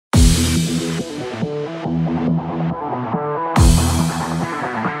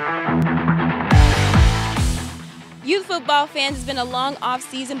football fans, it's been a long off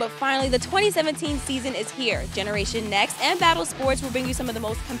season, but finally the 2017 season is here. Generation Next and Battle Sports will bring you some of the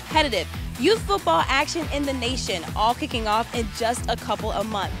most competitive youth football action in the nation, all kicking off in just a couple of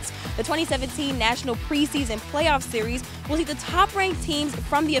months. The 2017 National Preseason Playoff Series will see the top-ranked teams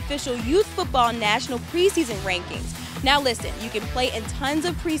from the official Youth Football National Preseason Rankings. Now listen, you can play in tons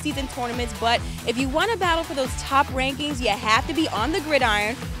of preseason tournaments, but if you want to battle for those top rankings, you have to be on the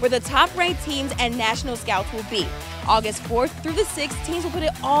gridiron where the top-ranked teams and national scouts will be. August 4th through the 6th, teams will put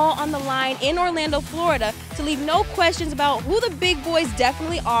it all on the line in Orlando, Florida to leave no questions about who the big boys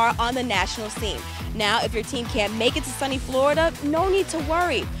definitely are on the national scene. Now, if your team can't make it to sunny Florida, no need to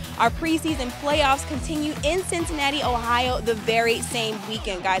worry. Our preseason playoffs continue in Cincinnati, Ohio the very same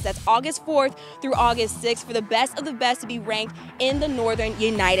weekend, guys. That's August 4th through August 6th for the best of the best to be ranked in the northern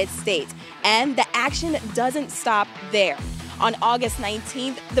United States. And the action doesn't stop there. On August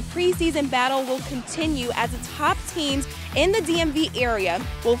 19th, the preseason battle will continue as the top teams in the DMV area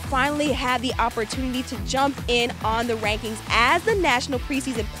will finally have the opportunity to jump in on the rankings as the National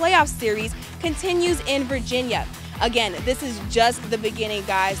Preseason Playoff Series continues in Virginia. Again, this is just the beginning,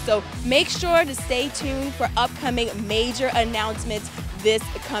 guys, so make sure to stay tuned for upcoming major announcements this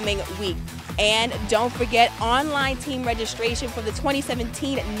coming week. And don't forget, online team registration for the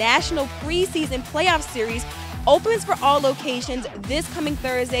 2017 National Preseason Playoff Series opens for all locations this coming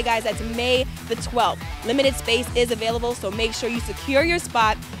Thursday, guys. That's May the 12th. Limited space is available, so make sure you secure your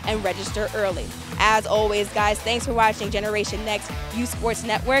spot and register early. As always, guys, thanks for watching Generation Next Youth Sports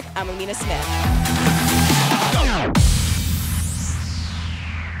Network. I'm Amina Smith.